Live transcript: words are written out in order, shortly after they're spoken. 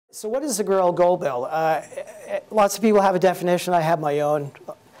So what is the Guerrero Gold Belt? Lots of people have a definition. I have my own.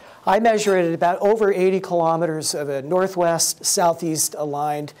 I measure it at about over 80 kilometers of a northwest-southeast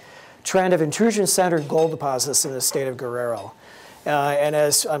aligned trend of intrusion-centered gold deposits in the state of Guerrero. And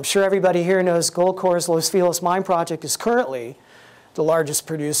as I'm sure everybody here knows, Goldcorp's Los Filos mine project is currently the largest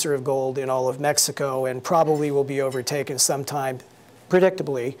producer of gold in all of Mexico and probably will be overtaken sometime,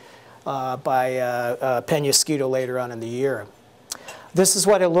 predictably, by Peñasquito later on in the year. This is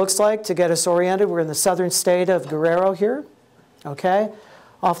what it looks like to get us oriented. We're in the southern state of Guerrero here, okay?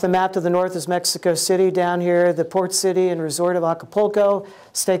 Off the map to the north is Mexico City. Down here, the port city and resort of Acapulco,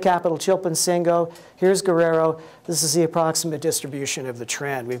 state capital Chilpancingo. Here's Guerrero. This is the approximate distribution of the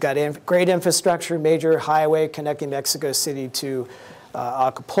trend. We've got great infrastructure, major highway connecting Mexico City to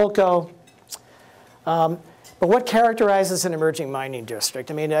Acapulco. But what characterizes an emerging mining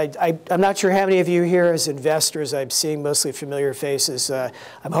district? I mean, I'm not sure how many of you here as investors, I'm seeing mostly familiar faces.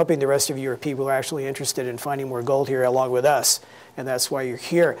 I'm hoping the rest of you are people who are actually interested in finding more gold here along with us, and that's why you're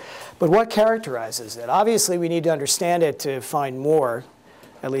here. But what characterizes it? Obviously, we need to understand it to find more.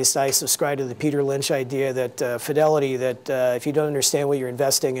 At least I subscribe to the Peter Lynch idea that fidelity, that if you don't understand what you're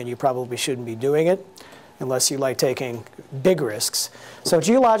investing in, you probably shouldn't be doing it, unless you like taking big risks. So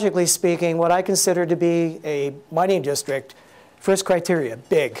geologically speaking, what I consider to be a mining district, first criteria,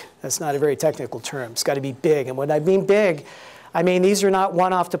 big. That's not a very technical term. It's got to be big. And when I mean big, I mean these are not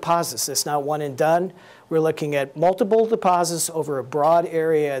one-off deposits. It's not one and done. We're looking at multiple deposits over a broad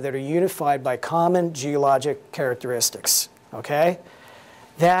area that are unified by common geologic characteristics, okay?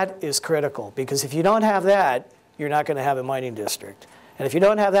 That is critical, because if you don't have that, you're not going to have a mining district. And if you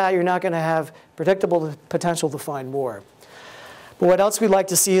don't have that, you're not going to have predictable potential to find more. But what else we'd like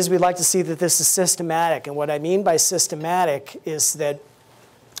to see is we'd like to see that this is systematic. And what I mean by systematic is that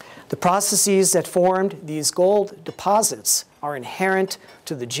the processes that formed these gold deposits are inherent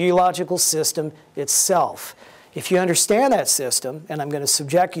to the geological system itself. If you understand that system, and I'm going to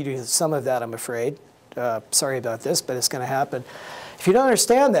subject you to some of that, I'm afraid. Sorry about this, but it's going to happen. If you don't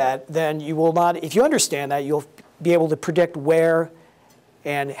understand that, then you will not, if you understand that, you'll be able to predict where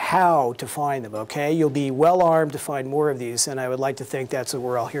and how to find them, okay? You'll be well armed to find more of these, and I would like to think that's what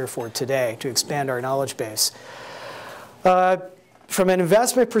we're all here for today, to expand our knowledge base. From an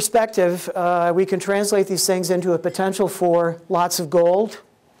investment perspective, we can translate these things into a potential for lots of gold.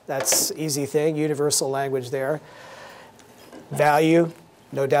 That's an easy thing, universal language there. Value,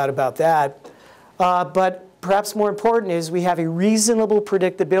 no doubt about that. But perhaps more important is we have a reasonable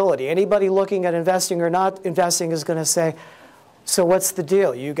predictability. Anybody looking at investing or not investing is going to say, so what's the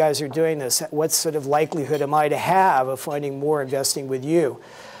deal? You guys are doing this. What sort of likelihood am I to have of finding more investing with you?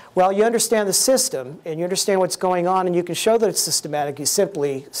 Well, you understand the system, and you understand what's going on, and you can show that it's systematic. You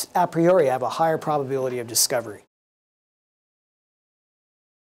simply, a priori, have a higher probability of discovery.